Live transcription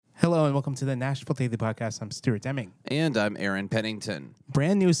Hello and welcome to the Nashville Daily Podcast. I'm Stuart Deming. And I'm Aaron Pennington.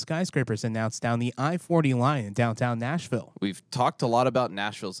 Brand new skyscrapers announced down the I-40 line in downtown Nashville. We've talked a lot about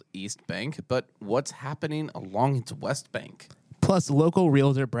Nashville's East Bank, but what's happening along its West Bank? Plus, local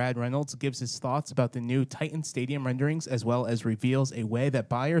realtor Brad Reynolds gives his thoughts about the new Titan Stadium renderings, as well as reveals a way that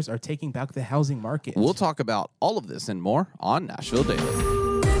buyers are taking back the housing market. We'll talk about all of this and more on Nashville Daily.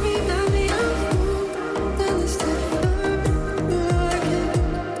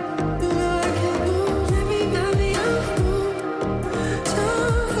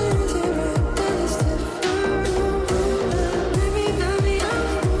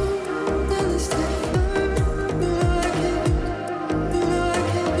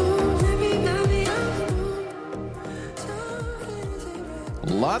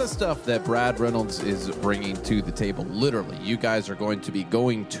 A lot of stuff that Brad Reynolds is bringing to the table. Literally, you guys are going to be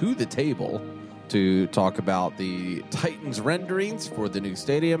going to the table to talk about the Titans renderings for the new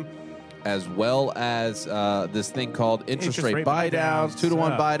stadium, as well as this thing called interest rate buy-downs,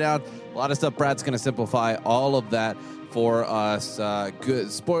 2-to-1 buy-down. A lot of stuff. Brad's going to simplify all of that for us.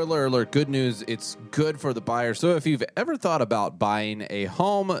 Good spoiler alert, good news. It's good for the buyer. So if you've ever thought about buying a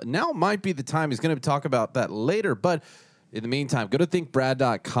home, now might be the time. He's going to talk about that later, but in the meantime, go to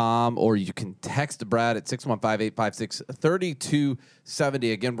thinkbrad.com, or you can text Brad at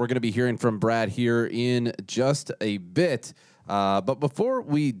 615-856-3270. Again, we're going to be hearing from Brad here in just a bit. But before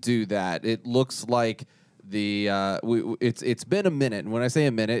we do that, it looks like it's been a minute. And when I say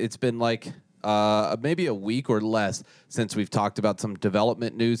a minute, it's been like maybe a week or less since we've talked about some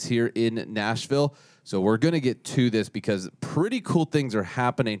development news here in Nashville. So we're going to get to this because pretty cool things are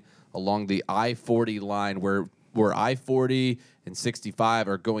happening along the I-40 line where I-40 and 65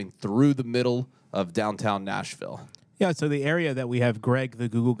 are going through the middle of downtown Nashville. Yeah, so the area that we have Greg, the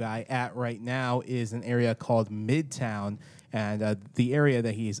Google guy, at right now is an area called Midtown. And the area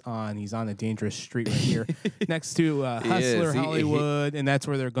that he's on a dangerous street right here next to Hustler, Hollywood, and that's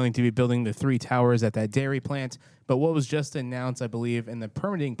where they're going to be building the 3 towers at that dairy plant. But what was just announced, I believe, in the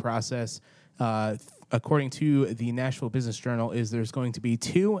permitting process, according to the Nashville Business Journal, is there's going to be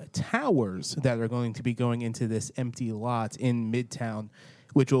 2 towers that are going to be going into this empty lot in Midtown,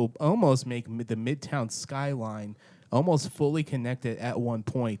 which will almost make the Midtown skyline almost fully connected at one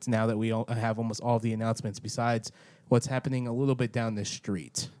point now that we have almost all the announcements besides what's happening a little bit down the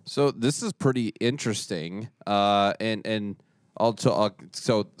street. So this is pretty interesting. And also,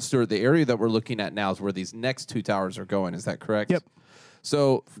 so Stuart, the area that we're looking at now is where these next 2 towers are going. Is that correct? Yep.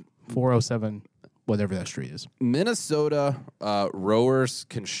 So 407, whatever that street is. Minnesota Rowers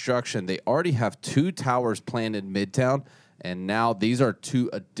Construction, they already have 2 towers planned in Midtown, and now these are 2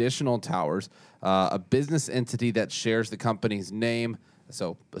 additional towers. A business entity that shares the company's name,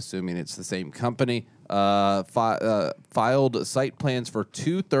 so assuming it's the same company, filed site plans for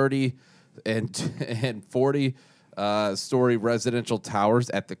 230 and 40 story residential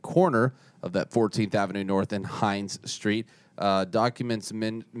towers at the corner of that 14th Avenue North and Hines Street. Documents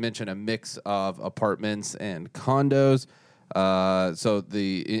mention a mix of apartments and condos. So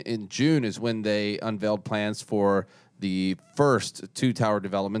in June is when they unveiled plans for the first 2 tower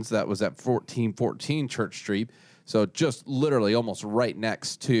developments. That was at 1414 Church Street. So just literally almost right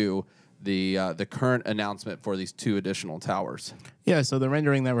next to the current announcement for these 2 additional towers. Yeah, so the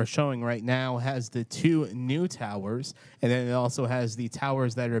rendering that we're showing right now has the 2 new towers, and then it also has the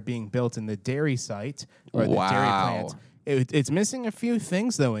towers that are being built in the dairy site or the dairy plant. It's missing a few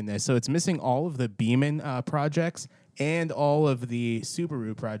things, though, in this. So it's missing all of the Beeman projects and all of the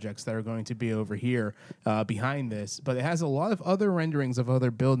Subaru projects that are going to be over here behind this. But it has a lot of other renderings of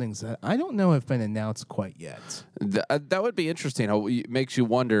other buildings that I don't know have been announced quite yet. That would be interesting. It makes you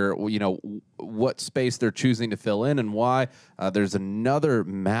wonder, what space they're choosing to fill in and why. There's another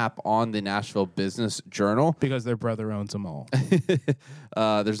map on the Nashville Business Journal. Because their brother owns them all.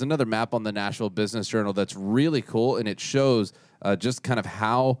 There's another map on the Nashville Business Journal that's really cool, and it shows just kind of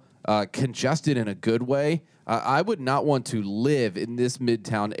how congested in a good way. I would not want to live in this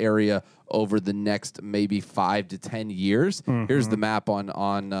Midtown area over the next maybe 5 to 10 years. Mm-hmm. Here's the map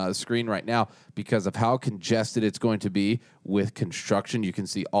on screen right now because of how congested it's going to be with construction. You can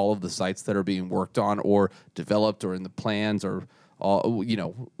see all of the sites that are being worked on or developed or in the plans or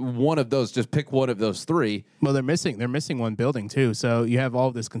one of those. Just pick one of those 3. Well, they're missing one building too. So you have all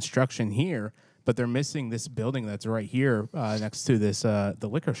of this construction here, but they're missing this building that's right here next to this the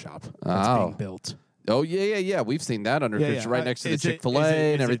liquor shop that's being built. Oh, yeah. We've seen that under right next to the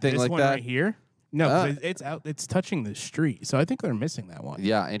Chick-fil-A and everything like that. Right here? No, it's out. It's touching the street. So I think they're missing that one.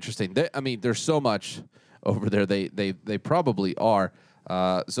 Yeah, interesting. There's so much over there. They probably are.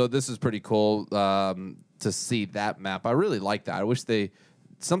 So this is pretty cool to see that map. I really like that. I wish they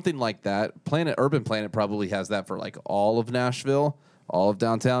something like that. Urban Planet probably has that for like all of Nashville, all of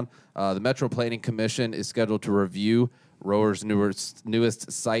downtown. The Metro Planning Commission is scheduled to review Rower's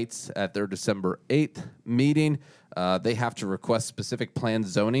newest sites at their December 8th meeting. They have to request specific planned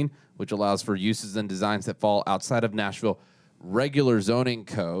zoning, which allows for uses and designs that fall outside of Nashville regular zoning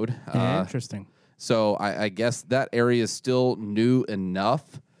code. Interesting. So I guess that area is still new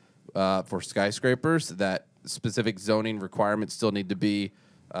enough for skyscrapers that specific zoning requirements still need to be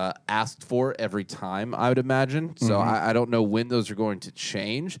asked for every time, I would imagine. So I don't know when those are going to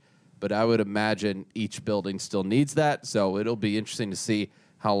change, but I would imagine each building still needs that. So it'll be interesting to see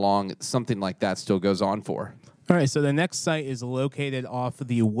how long something like that still goes on for. All right, so the next site is located off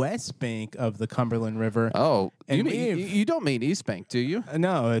the west bank of the Cumberland River. Oh, And you don't mean East Bank, do you?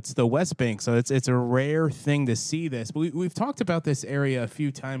 No, it's the west bank, so it's a rare thing to see this. We've talked about this area a few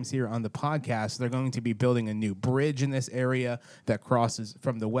times here on the podcast. They're going to be building a new bridge in this area that crosses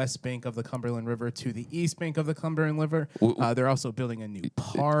from the west bank of the Cumberland River to the east bank of the Cumberland River. They're also building a new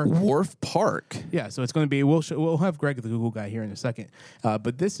park. Wharf Park. Yeah, so it's going to be. We'll have Greg, the Google guy, here in a second.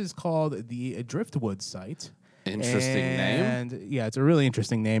 But this is called the Driftwood site. Interesting name. And yeah, it's a really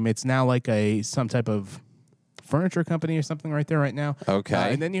interesting name. It's now like some type of furniture company or something right there right now.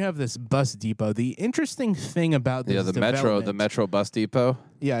 Okay. And then you have this bus depot. The interesting thing about this the Metro Bus Depot.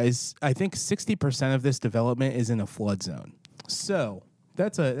 Yeah, is I think 60% of this development is in a flood zone. So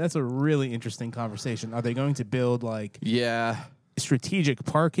that's a really interesting conversation. Are they going to build like strategic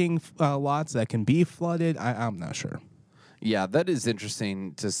parking lots that can be flooded? I'm not sure. Yeah, that is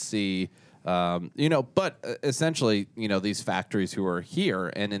interesting to see. But essentially, these factories who are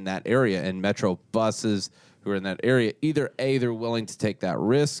here and in that area, and Metro buses who are in that area, either A, they're willing to take that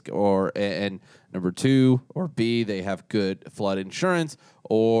risk, and number two, or B, they have good flood insurance,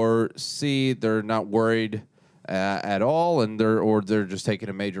 or C, they're not worried at all, and they're just taking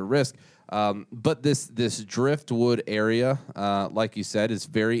a major risk. But this Driftwood area, like you said, is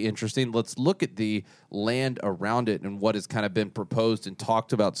very interesting. Let's look at the land around it and what has kind of been proposed and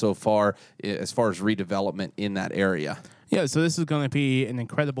talked about so far as redevelopment in that area. Yeah, so this is going to be an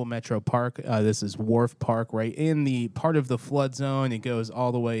incredible metro park. This is Wharf Park, right in the part of the flood zone. It goes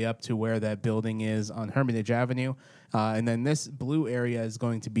all the way up to where that building is on Hermitage Avenue. And then this blue area is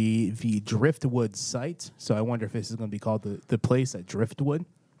going to be the Driftwood site. So I wonder if this is going to be called the place at Driftwood.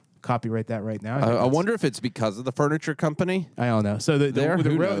 Copyright that right now. I wonder if it's because of the furniture company. I don't know. So the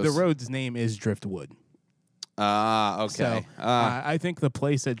road, road's name is Driftwood. Okay. So, I think the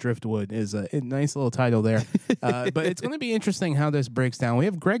place at Driftwood is a nice little title there. But it's going to be interesting how this breaks down. We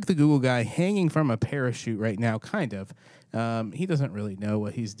have Greg, the Google guy, hanging from a parachute right now, kind of. He doesn't really know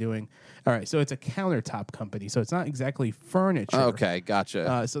what he's doing. All right, so it's a countertop company, so it's not exactly furniture. Okay,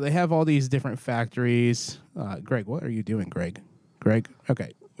 gotcha. So they have all these different factories. Greg, what are you doing, Greg? Greg?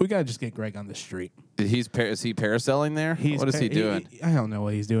 Okay. We got to just get Greg on the street. Is he parasailing there? What is he doing? I don't know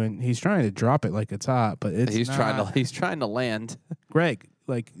what he's doing. He's trying to drop it like it's hot, but he's trying to land. Greg,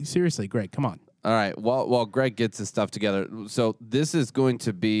 seriously, Greg, come on. All right. While Greg gets his stuff together, so this is going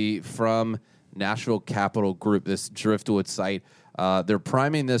to be from Nashville Capital Group, this Driftwood site. They're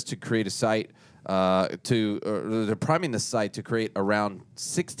priming this to create a site they're priming the site to create around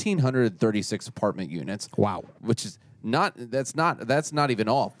 1,636 apartment units. Wow. Which is that's not even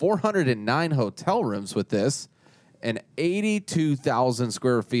all. 409 hotel rooms with this, and 82,000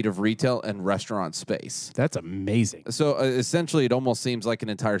 square feet of retail and restaurant space. That's amazing. So essentially, it almost seems like an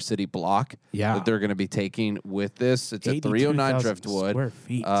entire city block that they're going to be taking with this. It's at 309 Driftwood. Square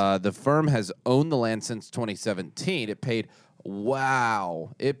feet. The firm has owned the land since 2017. It paid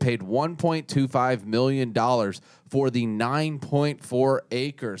 $1.25 million for the 9.4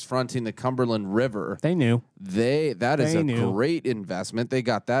 acres fronting the Cumberland River. They knew. That is a great investment. They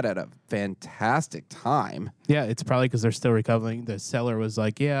got that at a fantastic time. Yeah, it's probably because they're still recovering. The seller was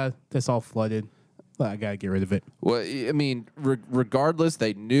like, yeah, this all flooded. Well, I got to get rid of it. Well, I mean, regardless,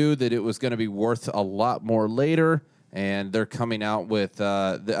 they knew that it was going to be worth a lot more later. And they're coming out with,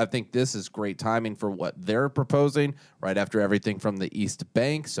 I think this is great timing for what they're proposing right after everything from the East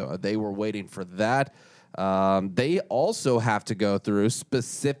Bank. So they were waiting for that. They also have to go through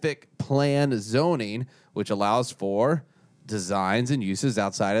specific plan zoning, which allows for designs and uses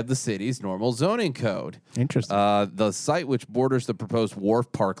outside of the city's normal zoning code. Interesting. The site, which borders the proposed Wharf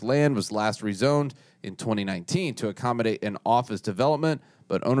Park land, was last rezoned in 2019 to accommodate an office development,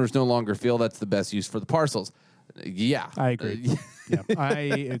 but owners no longer feel that's the best use for the parcels. Yeah, I agree. I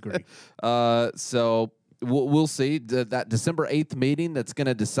agree. So we'll see that December 8th meeting that's going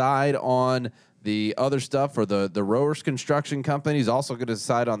to decide on The other stuff for the Rowers Construction Company is also going to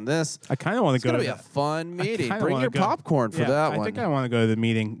decide on this. I kind of want to go. It's going to be a fun meeting. Bring your go. popcorn for that one. one. I think I want to go to the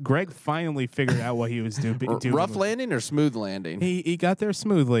meeting. Greg finally figured out what he was doing. Rough landing or smooth landing? He got there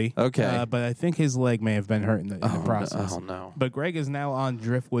smoothly. Okay. But I think his leg may have been hurt in the process. Oh, no. But Greg is now on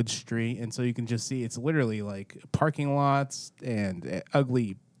Driftwood Street, and so you can just see it's literally like parking lots and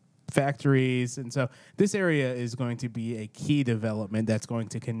ugly factories. And so this area is going to be a key development that's going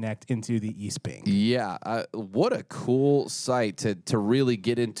to connect into the East Bank. Yeah. What a cool site to really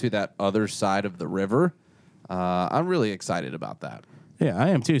get into that other side of the river. I'm really excited about that. Yeah, I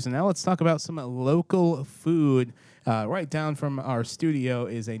am too. So now let's talk about some local food. Right down from our studio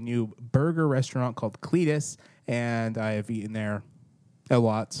is a new burger restaurant called Cletus, and I have eaten there a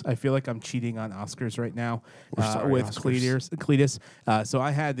lot. I feel like I'm cheating on Oscars right now with Cletus. So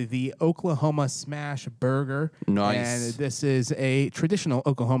I had the Oklahoma Smash Burger. Nice. And this is a traditional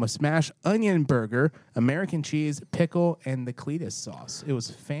Oklahoma Smash onion burger, American cheese, pickle, and the Cletus sauce. It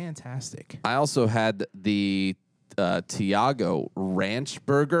was fantastic. I also had the Tiago Ranch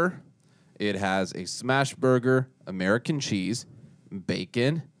Burger. It has a smash burger, American cheese,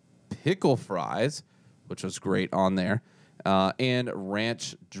 bacon, pickle fries, which was great on there, and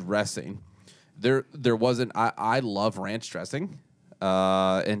ranch dressing. There wasn't. I love ranch dressing,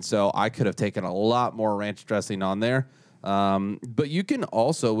 and so I could have taken a lot more ranch dressing on there. But you can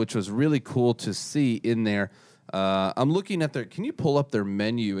also, which was really cool to see in there. I'm looking at their. Can you pull up their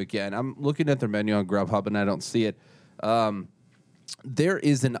menu again? I'm looking at their menu on Grubhub and I don't see it. There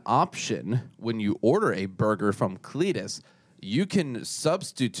is an option when you order a burger from Cletus. You can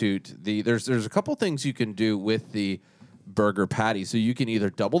substitute there's a couple things you can do with the burger patty. So you can either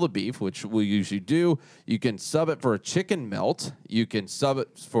double the beef, which we usually do. You can sub it for a chicken melt. You can sub it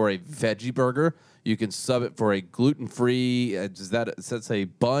for a veggie burger. You can sub it for a gluten-free. Does that say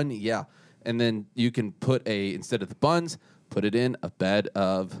bun? Yeah. And then you can put instead of the buns, put it in a bed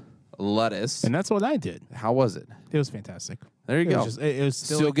of lettuce. And that's what I did. How was it? It was fantastic. There you go. It was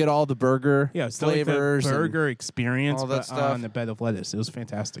still like, get all the burger flavors, like the burger experience, all that but stuff on the bed of lettuce. It was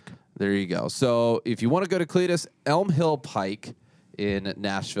fantastic. There you go. So if you want to go to Cletus, Elm Hill Pike in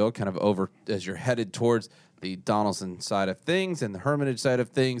Nashville, kind of over as you're headed towards the Donaldson side of things and the Hermitage side of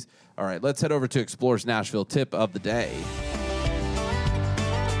things. All right, let's head over to Explorers Nashville tip of the day.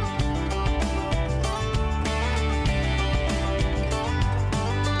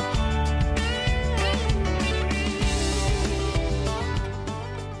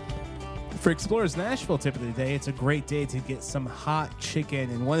 For Explorers Nashville tip of the day, it's a great day to get some hot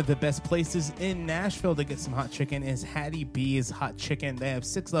chicken. And one of the best places in Nashville to get some hot chicken is Hattie B's Hot Chicken. They have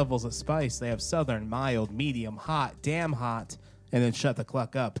 6 levels of spice. They have southern, mild, medium, hot, damn hot, and then shut the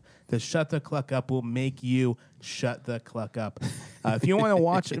cluck up. The shut the cluck up will make you shut the cluck up. If you want to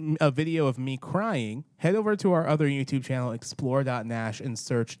watch a video of me crying, head over to our other YouTube channel, explore.nash, and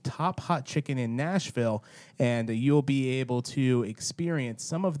search Top Hot Chicken in Nashville, and you'll be able to experience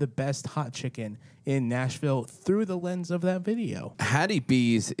some of the best hot chicken in Nashville through the lens of that video. Hattie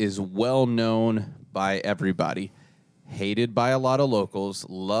B's is well known by everybody, hated by a lot of locals,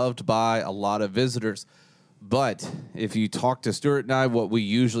 loved by a lot of visitors. But if you talk to Stuart and I, what we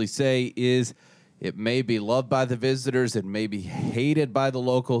usually say is it may be loved by the visitors, it may be hated by the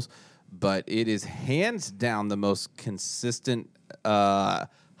locals, but it is hands down the most consistent hot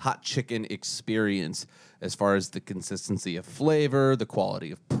chicken experience as far as the consistency of flavor, the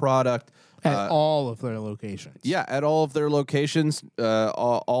quality of product. At all of their locations. Yeah, at all of their locations,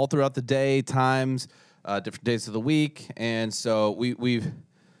 all throughout the day, times, different days of the week. And so we've...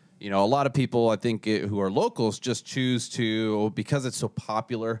 You know, a lot of people, I think, who are locals just choose to, because it's so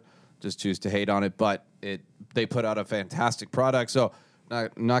popular, just choose to hate on it. But they put out a fantastic product, so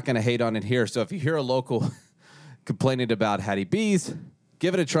not going to hate on it here. So if you hear a local complaining about Hattie B's,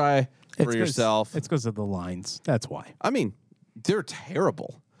 give it a try for yourself. It's because of the lines. That's why. I mean, they're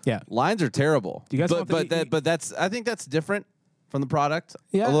terrible. Yeah. Lines are terrible. Do you guys but that's I think that's different from the product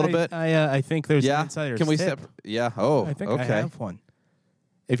a little bit. I think there's an insider's Can we tip. step? Yeah. Oh, I think okay. I have one.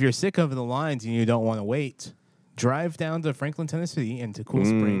 If you're sick of the lines and you don't want to wait, drive down to Franklin, Tennessee, into Cool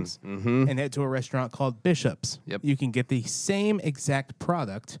Springs, and head to a restaurant called Bishop's. Yep. You can get the same exact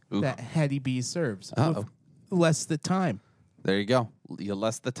product that Hattie B's serves with less the time. There you go. You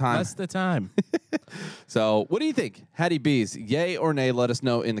less the time. Less the time. So, what do you think? Hattie B's, yay or nay? Let us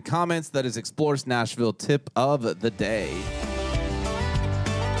know in the comments. That is Explorers Nashville tip of the day.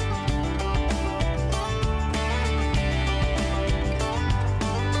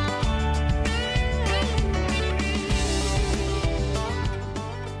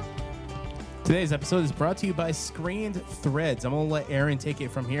 Today's episode is brought to you by Screened Threads. I'm going to let Aaron take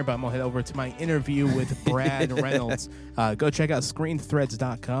it from here, but I'm going to head over to my interview with Brad Reynolds. Go check out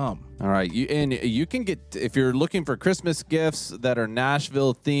screenedthreads.com. All right. You can get, if you're looking for Christmas gifts that are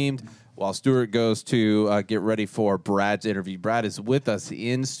Nashville themed, while Stuart goes to get ready for Brad's interview. Brad is with us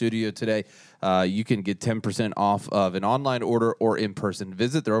in studio today. You can get 10% off of an online order or in-person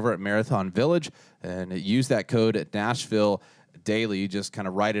visit. They're over at Marathon Village, and use that code at Nashville Daily. You just kind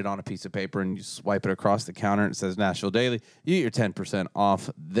of write it on a piece of paper and you swipe it across the counter and it says Nashville Daily. You get your 10%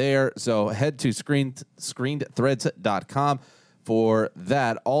 off there. So head to screenedthreads.com for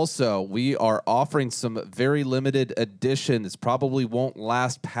that. Also, we are offering some very limited editions. Probably won't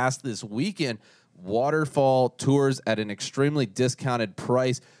last past this weekend. Waterfall tours at an extremely discounted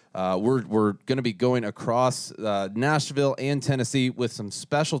price. We're going to be going across Nashville and Tennessee with some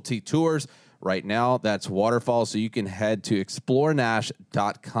specialty tours. Right now, that's Waterfall, so you can head to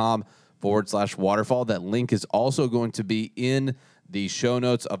explorenash.com/waterfall. That link is also going to be in the show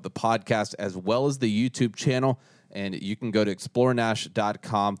notes of the podcast as well as the YouTube channel, and you can go to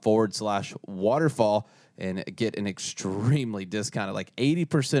explorenash.com/waterfall and get an extremely discounted, like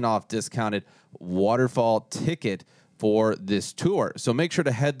 80% off discounted Waterfall ticket for this tour. So make sure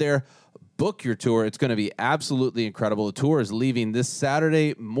to head there. Book your tour. It's going to be absolutely incredible. The tour is leaving this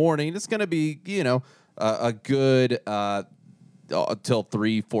Saturday morning. It's going to be, a good till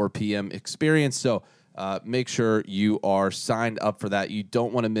 4 p.m. experience. So make sure you are signed up for that. You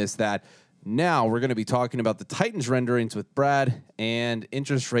don't want to miss that. Now we're going to be talking about the Titans renderings with Brad and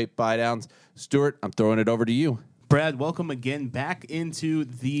interest rate buy downs. Stuart, I'm throwing it over to you. Brad, welcome again back into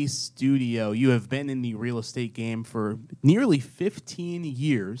the studio. You have been in the real estate game for nearly 15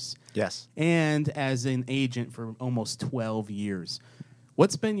 years. Yes. And as an agent for almost 12 years.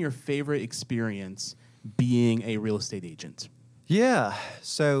 What's been your favorite experience being a real estate agent? Yeah.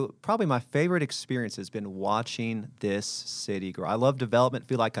 So probably my favorite experience has been watching this city grow. I love development,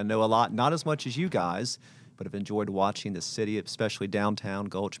 feel like I know a lot, not as much as you guys, but I've enjoyed watching the city, especially downtown,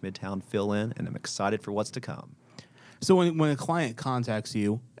 Gulch, Midtown, fill in, and I'm excited for what's to come. So when a client contacts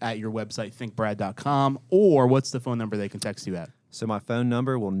you at your website, thinkbrad.com, or what's the phone number they can text you at? So my phone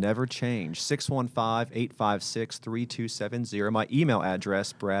number will never change, 615-856-3270. My email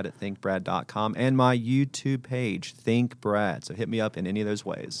address, brad@thinkbrad.com, and my YouTube page, Think Brad. So hit me up in any of those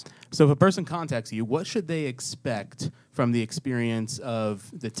ways. So if a person contacts you, what should they expect from the experience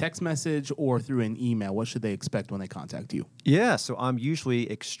of the text message or through an email? What should they expect when they contact you? Yeah, so I'm usually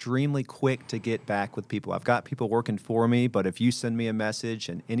extremely quick to get back with people. I've got people working for me, but if you send me a message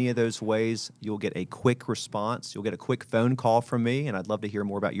in any of those ways, you'll get a quick response. You'll get a quick phone call from me, and I'd love to hear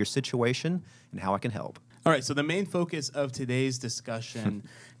more about your situation and how I can help. All right, so the main focus of today's discussion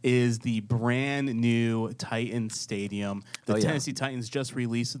is the brand new Titans Stadium. The Tennessee Titans just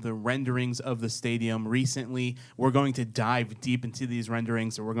released the renderings of the stadium recently. We're going to dive deep into these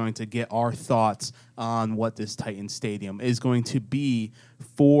renderings, and we're going to get our thoughts on what this Titans Stadium is going to be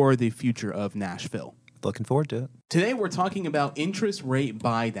for the future of Nashville. Looking forward to it. Today we're talking about interest rate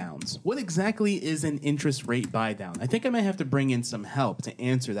buy downs. What exactly is an interest rate buy down? I think I might have to bring in some help to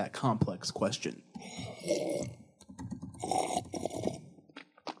answer that complex question.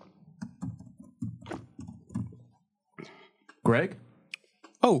 Greg?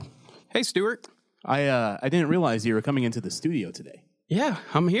 Oh, hey, Stuart. I didn't realize you were coming into the studio today. Yeah,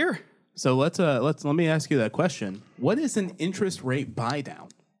 I'm here. So let me ask you that question. What is an interest rate buy down?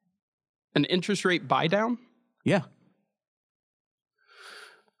 An interest rate buy down? Yeah.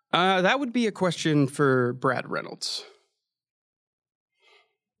 That would be a question for Brad Reynolds.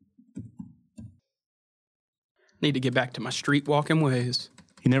 Need to get back to my street walking ways.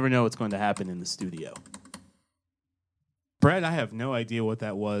 You never know what's going to happen in the studio. Brad, I have no idea what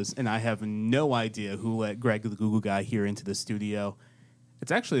that was, and I have no idea who let Greg the Google guy here into the studio.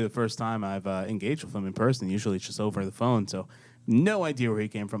 It's actually the first time I've engaged with him in person. Usually it's just over the phone, so no idea where he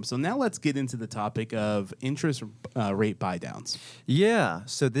came from. So now let's get into the topic of interest rate buy downs. Yeah,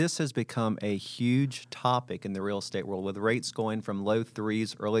 so this has become a huge topic in the real estate world, with rates going from low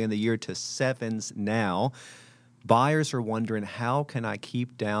 3s early in the year to 7s now. Buyers are wondering, how can I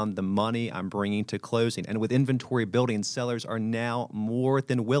keep down the money I'm bringing to closing? And with inventory building, sellers are now more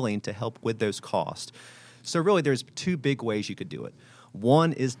than willing to help with those costs. So really, there's two big ways you could do it.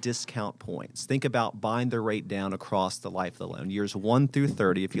 One is discount points. Think about buying the rate down across the life of the loan. Years 1 through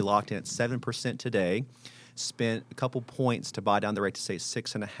 30, if you locked in at 7% today, spent a couple points to buy down the rate to, say,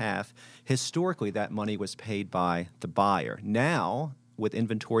 6.5%, historically that money was paid by the buyer. Now, with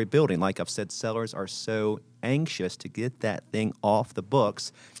inventory building, like I've said, sellers are so anxious to get that thing off the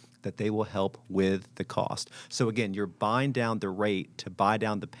books. that they will help with the cost. So again, you're buying down the rate to buy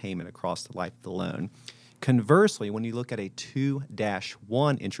down the payment across the life of the loan. Conversely, when you look at a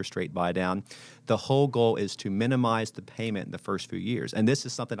 2-1 interest rate buy down, the whole goal is to minimize the payment in the first few years. And this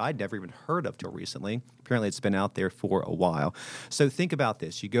is something I'd never even heard of till recently. Apparently, it's been out there for a while. So think about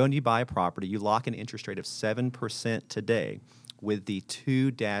this. You go and you buy a property, you lock an interest rate of 7% today. With the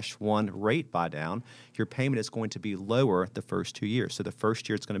 2-1 rate buy down, your payment is going to be lower the first 2 years. So the first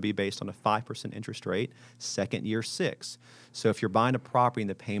year it's going to be based on a 5% interest rate, second year 6%. So if you're buying a property and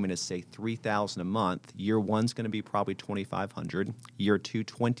the payment is say $3,000 a month, year 1's going to be probably $2,500, year 2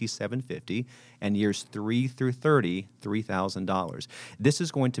 $2,750, and years 3 through 30 $3,000. This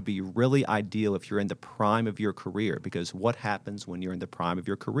is going to be really ideal if you're in the prime of your career, because what happens when you're in the prime of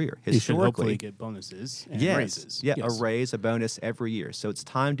your career? You should hopefully get bonuses and raises. Yeah, a raise, a bonus every year. So it's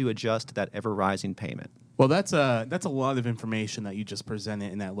time to adjust to that ever-rising payment. Well, that's a lot of information that you just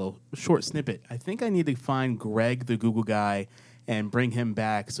presented in that little short snippet. I think I need to find Greg, the Google guy, and bring him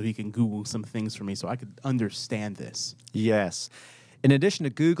back so he can Google some things for me so I could understand this. Yes. In addition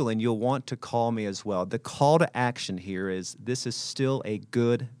to Googling, you'll want to call me as well. The call to action here is this is still a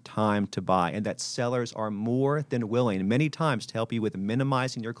good time to buy, and that sellers are more than willing many times to help you with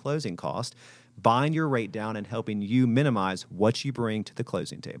minimizing your closing cost, buying your rate down, and helping you minimize what you bring to the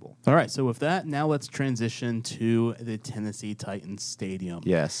closing table. All right, so with that, now let's transition to the Tennessee Titans Stadium.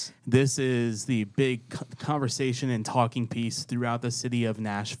 Yes. This is the big conversation and talking piece throughout the city of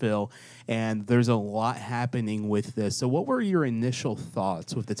Nashville, and there's a lot happening with this. So what were your initial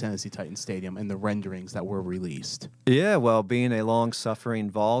thoughts with the Tennessee Titans Stadium and the renderings that were released? Yeah, well, being a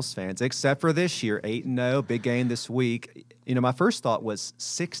long-suffering Vols fans, except for this year, 8-0, big game this week. You know, my first thought was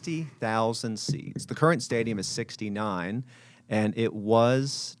 60,000 seats. The current stadium is 69, and it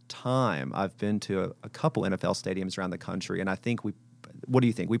was time. I've been to a couple NFL stadiums around the country, and I think what do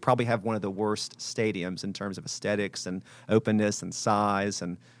you think? We probably have one of the worst stadiums in terms of aesthetics and openness and size.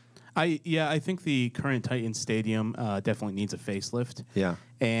 And I think the current Titans Stadium definitely needs a facelift. Yeah.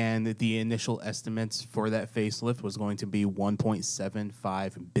 And the initial estimates for that facelift was going to be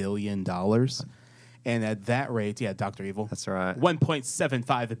 $1.75 billion. And at that rate, yeah, Dr. Evil. That's right.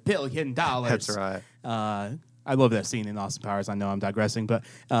 $1.75 billion. That's right. I love that scene in Austin Powers. I know I'm digressing, but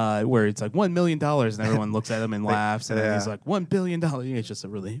where it's like $1 million and everyone looks at him and laughs, and then he's like $1 billion. It's just a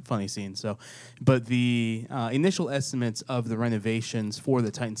really funny scene. So, but the initial estimates of the renovations for the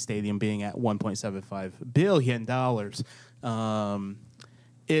Titan Stadium being at $1.75 billion,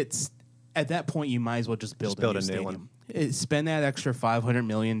 it's at that point you might as well just build a new stadium. One. Spend that extra $500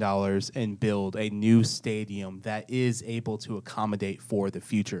 million and build a new stadium that is able to accommodate for the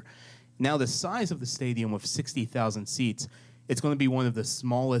future. Now, the size of the stadium with 60,000 seats, it's going to be one of the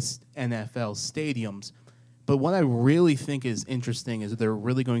smallest NFL stadiums. But what I really think is interesting is they're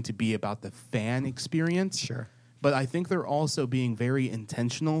really going to be about the fan experience. Sure. But I think they're also being very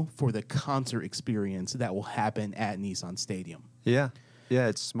intentional for the concert experience that will happen at Nissan Stadium. Yeah. Yeah,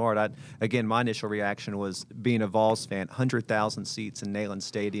 it's smart. Again, my initial reaction was being a Vols fan, 100,000 seats in Neyland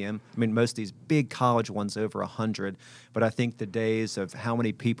Stadium. I mean, most of these big college ones over 100. But I think the days of how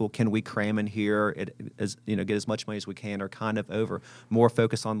many people can we cram in here, get as much money as we can, are kind of over. More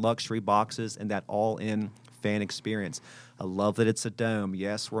focus on luxury boxes and that all-in fan experience. I love that it's a dome.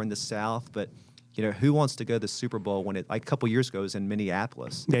 Yes, we're in the South, but who wants to go to the Super Bowl when a couple years ago it was in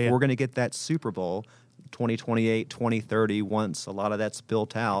Minneapolis? Yeah. We're going to get that Super Bowl 2028, 2030, once a lot of that's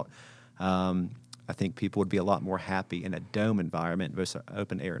built out, I think people would be a lot more happy in a dome environment versus an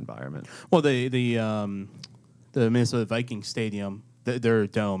open air environment. Well, the Minnesota Vikings Stadium, their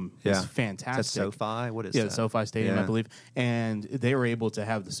dome is fantastic. Is that SoFi? What is that? The SoFi Stadium, I believe. And they were able to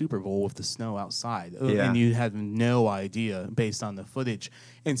have the Super Bowl with the snow outside. Yeah. And you had no idea based on the footage.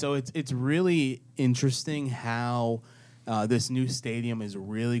 And so it's really interesting how this new stadium is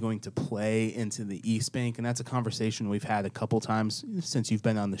really going to play into the East Bank, and that's a conversation we've had a couple times since you've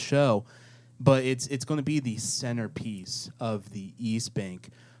been on the show. But it's going to be the centerpiece of the East Bank.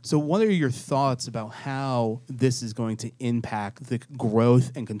 So what are your thoughts about how this is going to impact the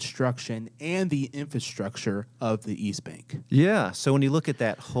growth and construction and the infrastructure of the East Bank? Yeah. So when you look at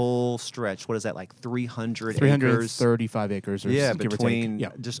that whole stretch, what is that, like 335 acres? Or between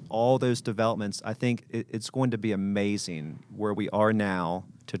just all those developments, I think it's going to be amazing where we are now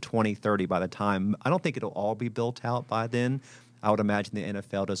to 2030 by the time. I don't think it'll all be built out by then. I would imagine the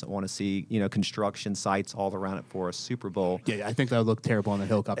NFL doesn't want to see, construction sites all around it for a Super Bowl. Yeah, I think that would look terrible on the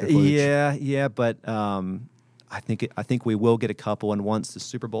helicopter footage. Yeah, but I think we will get a couple, and once the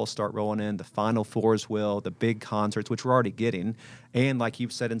Super Bowl start rolling in, the Final Fours will, the big concerts, which we're already getting, and like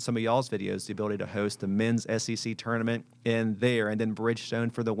you've said in some of y'all's videos, the ability to host the men's SEC tournament in there, and then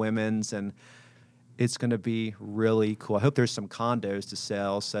Bridgestone for the women's, and it's going to be really cool. I hope there's some condos to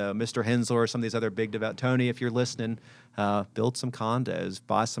sell. So Mr. Hensler or some of these other big developers, Tony, if you're listening, build some condos,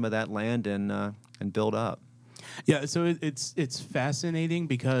 buy some of that land, and build up. Yeah, so it's fascinating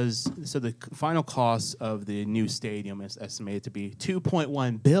because the final cost of the new stadium is estimated to be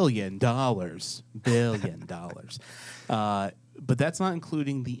 $2.1 billion. But that's not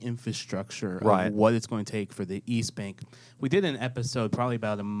including the infrastructure of what it's going to take for the East Bank. We did an episode probably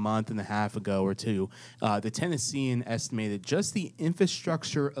about a month and a half ago or two. The Tennessean estimated just the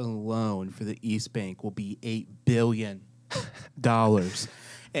infrastructure alone for the East Bank will be $8 billion.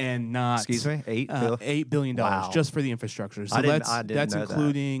 And not Excuse me, $8 billion just for the infrastructure. So that's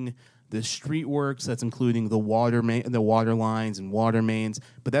including the street works, that's including the water lines and water mains,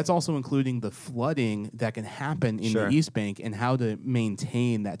 but that's also including the flooding that can happen in the East Bank and how to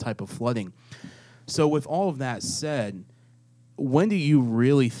maintain that type of flooding. So with all of that said, when do you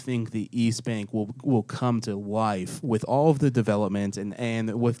really think the East Bank will come to life with all of the development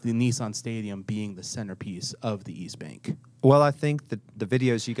and with the Nissan Stadium being the centerpiece of the East Bank? Well, I think that the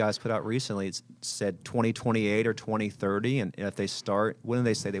videos you guys put out recently, it said 2028 or 2030, and if they start, when did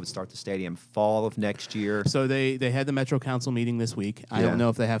they say they would start the stadium? Fall of next year? So they had the Metro Council meeting this week. I don't know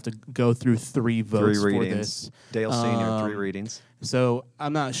if they have to go through 3 votes for this. Dale Sr., 3 readings. So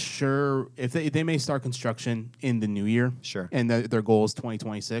I'm not sure if they may start construction in the new year. Sure. And their goal is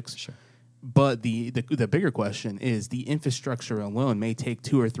 2026. Sure. But the bigger question is the infrastructure alone may take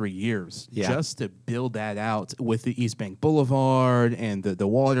 2 or 3 years just to build that out with the East Bank Boulevard and the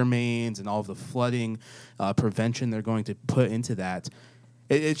water mains and all of the flooding prevention they're going to put into that.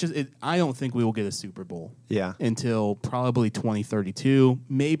 I don't think we will get a Super Bowl until probably 2032,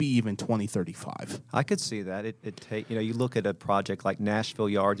 maybe even 2035. I could see that. You look at a project like Nashville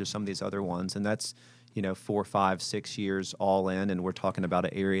Yards or some of these other ones, and that's 4, 5, 6 years all in, and we're talking about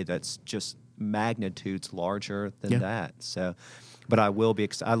an area that's just magnitudes larger than that. So, but I will be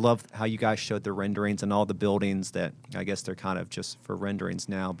I love how you guys showed the renderings and all the buildings that I guess they're kind of just for renderings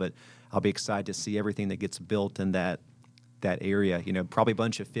now, but I'll be excited to see everything that gets built in that area, probably a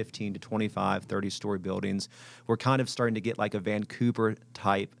bunch of 15 to 25, 30-story buildings. We're kind of starting to get like a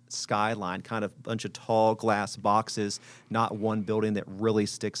Vancouver-type skyline, kind of bunch of tall glass boxes, not one building that really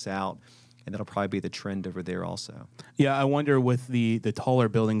sticks out. And that'll probably be the trend over there also. Yeah, I wonder with the taller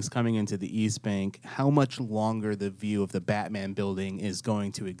buildings coming into the East Bank, how much longer the view of the Batman building is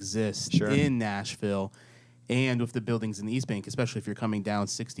going to exist in Nashville. And with the buildings in the East Bank, especially if you're coming down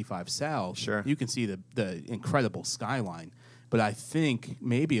 65 South, you can see the incredible skyline. But I think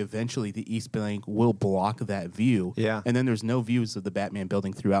maybe eventually the East Bank will block that view. Yeah. And then there's no views of the Batman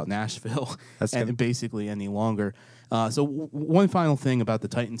building throughout Nashville basically any longer. So one final thing about the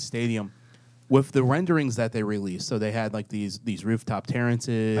Titans Stadium. With the renderings that they released, so they had like these rooftop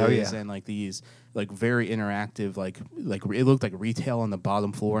terraces and like these like very interactive, like it looked like retail on the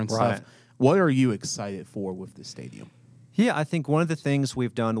bottom floor and stuff. What are you excited for with the stadium? Yeah, I think one of the things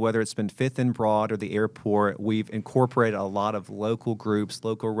we've done, whether it's been Fifth and Broad or the airport, we've incorporated a lot of local groups,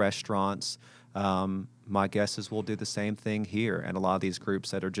 local restaurants. My guess is we'll do the same thing here, and a lot of these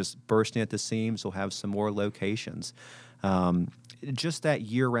groups that are just bursting at the seams will have some more locations. Just that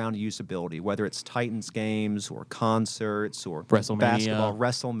year-round usability, whether it's Titans games or concerts or basketball,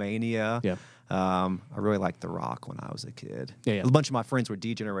 WrestleMania. Yeah. I really liked The Rock when I was a kid. Yeah. A bunch of my friends were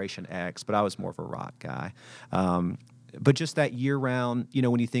D-Generation X, but I was more of a Rock guy. But just that year-round,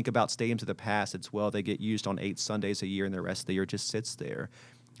 when you think about stadiums of the past, they get used on 8 Sundays a year, and the rest of the year just sits there.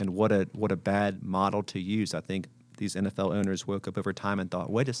 And what a bad model to use. I think these NFL owners woke up over time and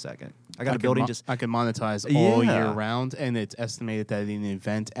thought, wait a second, I got a building I can monetize all year round, and it's estimated that an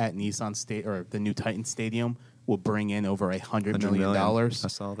event at Nissan State or the new Titan Stadium will bring in over $100 million. I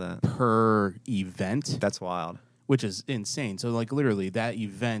saw that per event. That's wild. Which is insane. So, like, literally, that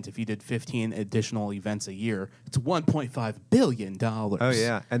event, if you did 15 additional events a year, it's $1.5 billion. Oh,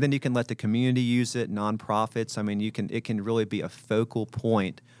 yeah. And then you can let the community use it, nonprofits. I mean, it can really be a focal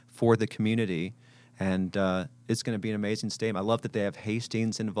point for the community. And it's going to be an amazing stadium. I love that they have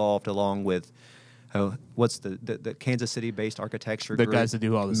Hastings involved along with, what's the Kansas City-based architecture group? The guys that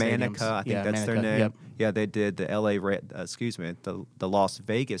do all the Manica, stadiums. I think that's their name. Yep. Yeah, they did the the Las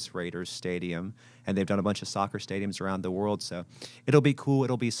Vegas Raiders Stadium, and they've done a bunch of soccer stadiums around the world. So it'll be cool.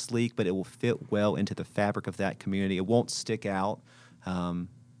 It'll be sleek, but it will fit well into the fabric of that community. It won't stick out.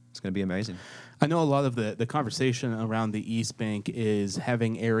 It's going to be amazing. I know a lot of the conversation around the East Bank is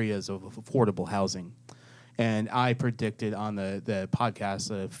having areas of affordable housing. And I predicted on the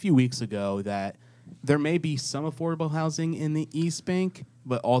podcast a few weeks ago that there may be some affordable housing in the East Bank,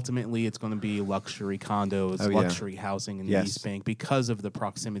 but ultimately it's going to be luxury condos, luxury housing in the East Bank because of the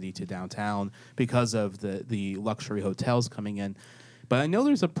proximity to downtown, because of the luxury hotels coming in. But I know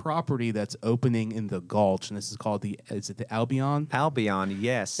there's a property that's opening in the Gulch, and this is called is it the Albion? Albion,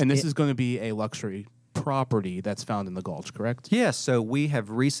 yes. And this is going to be a luxury property that's found in the Gulch, correct? Yes, so we have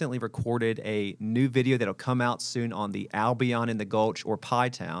recently recorded a new video that'll come out soon on the Albion in the Gulch, or Pie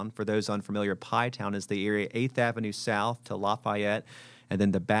Town. For those unfamiliar, Pie Town is the area 8th Avenue South to Lafayette, and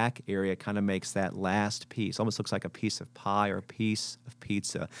then the back area kind of makes that last piece. Almost looks like a piece of pie or a piece of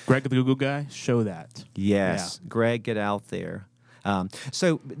pizza. Greg the Google guy, show that. Yes, yeah. Greg, get out there.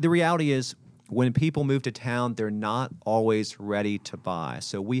 So the reality is, when people move to town, they're not always ready to buy.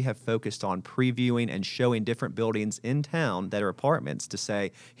 So we have focused on previewing and showing different buildings in town that are apartments to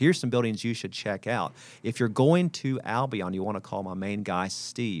say, here's some buildings you should check out. If you're going to Albion, you want to call my main guy,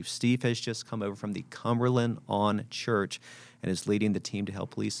 Steve. Steve has just come over from the Cumberland on Church and is leading the team to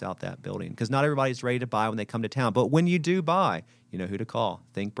help lease out that building. Because not everybody's ready to buy when they come to town. But when you do buy, you know who to call.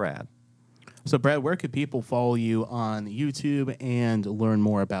 Think Brad. So, Brad, where could people follow you on YouTube and learn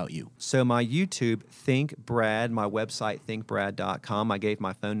more about you? So my YouTube, Think Brad, my website, thinkbrad.com. I gave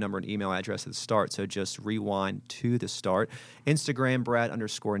my phone number and email address at the start, so just rewind to the start. Instagram, Brad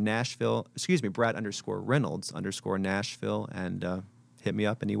 _ Reynolds _ Nashville, and hit me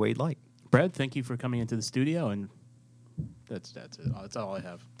up any way you'd like. Brad, thank you for coming into the studio, and that's it. That's all I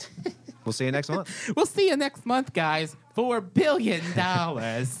have. We'll see you next month. We'll see you next month, guys, for $1 billion.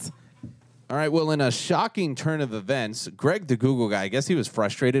 All right, well, in a shocking turn of events, Greg the Google guy, I guess he was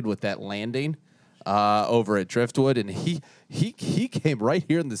frustrated with that landing over at Driftwood, and he came right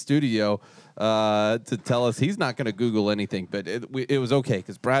here in the studio to tell us he's not going to Google anything, but it was okay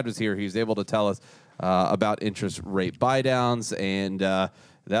because Brad was here. He was able to tell us about interest rate buy-downs, and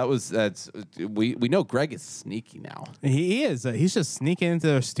we know Greg is sneaky now. He is. He's just sneaking into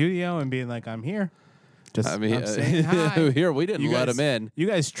the studio and being like, I'm here. I'm saying hi. Here, we didn't let him in. You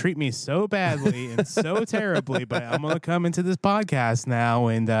guys treat me so badly and so terribly, but I'm going to come into this podcast now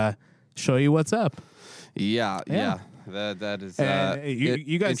and show you what's up. Yeah. That is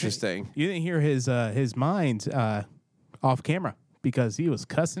you guys interesting. You didn't hear his mind off camera because he was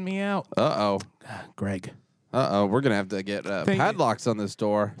cussing me out. Uh-oh. Greg. Uh-oh, we're going to have to get padlocks on this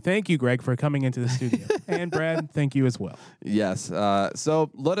door. Thank you, Greg, for coming into the studio. And Brad, thank you as well. Yes. So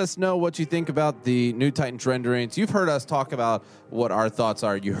let us know what you think about the new Titans renderings. You've heard us talk about what our thoughts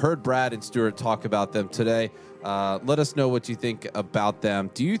are. You heard Brad and Stuart talk about them today. Let us know what you think about them.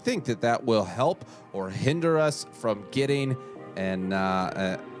 Do you think that will help or hinder us from getting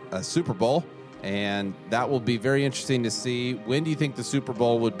a Super Bowl? And that will be very interesting to see. When do you think the Super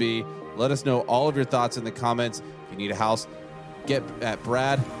Bowl would be? Let us know all of your thoughts in the comments. If you need a house, get at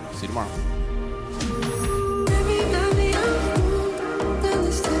Brad. See you tomorrow.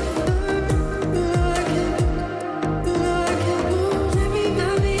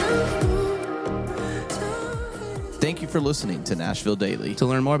 Thank you for listening to Nashville Daily. To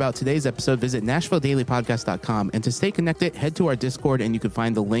learn more about today's episode, visit NashvilleDailyPodcast.com. And to stay connected, head to our Discord, and you can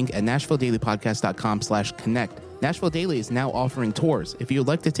find the link at NashvilleDailyPodcast.com/connect. Nashville Daily is now offering tours. If you would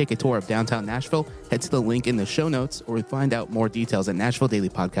like to take a tour of downtown Nashville, head to the link in the show notes or find out more details at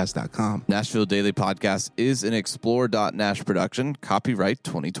NashvilleDailyPodcast.com. Nashville Daily Podcast is an Explore.Nash production, copyright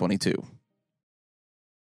 2022.